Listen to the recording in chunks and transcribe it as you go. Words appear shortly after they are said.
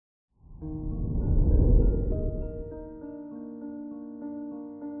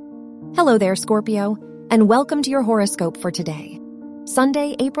Hello there, Scorpio, and welcome to your horoscope for today,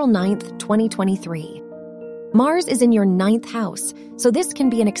 Sunday, April 9th, 2023. Mars is in your 9th house, so this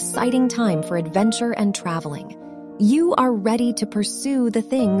can be an exciting time for adventure and traveling. You are ready to pursue the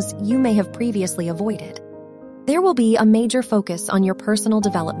things you may have previously avoided. There will be a major focus on your personal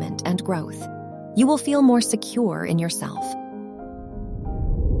development and growth. You will feel more secure in yourself.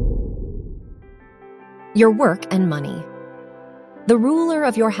 Your work and money. The ruler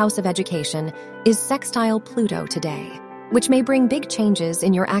of your house of education is sextile Pluto today, which may bring big changes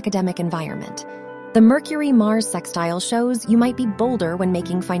in your academic environment. The Mercury-Mars sextile shows you might be bolder when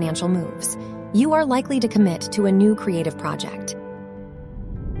making financial moves. You are likely to commit to a new creative project.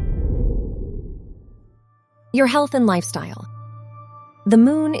 Your health and lifestyle. The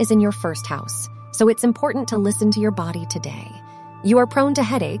moon is in your 1st house, so it's important to listen to your body today. You are prone to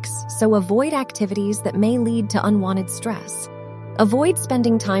headaches, so avoid activities that may lead to unwanted stress. Avoid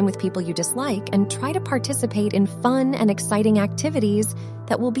spending time with people you dislike and try to participate in fun and exciting activities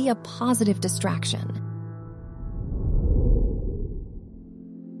that will be a positive distraction.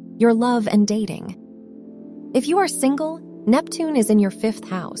 Your love and dating. If you are single, Neptune is in your 5th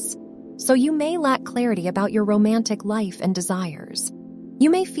house, so you may lack clarity about your romantic life and desires. You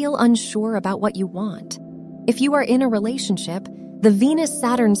may feel unsure about what you want. If you are in a relationship, the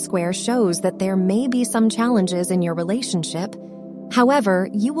Venus-Saturn square shows that there may be some challenges in your relationship. However,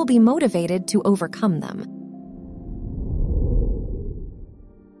 you will be motivated to overcome them.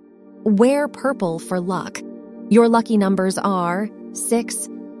 Wear purple for luck. Your lucky numbers are 6,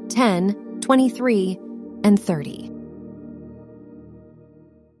 10, 23, and 30.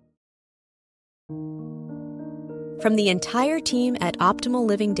 From the entire team at Optimal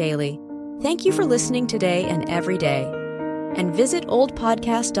Living Daily, thank you for listening today and every day. And visit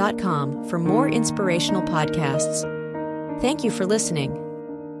oldpodcast.com for more inspirational podcasts. Thank you for listening.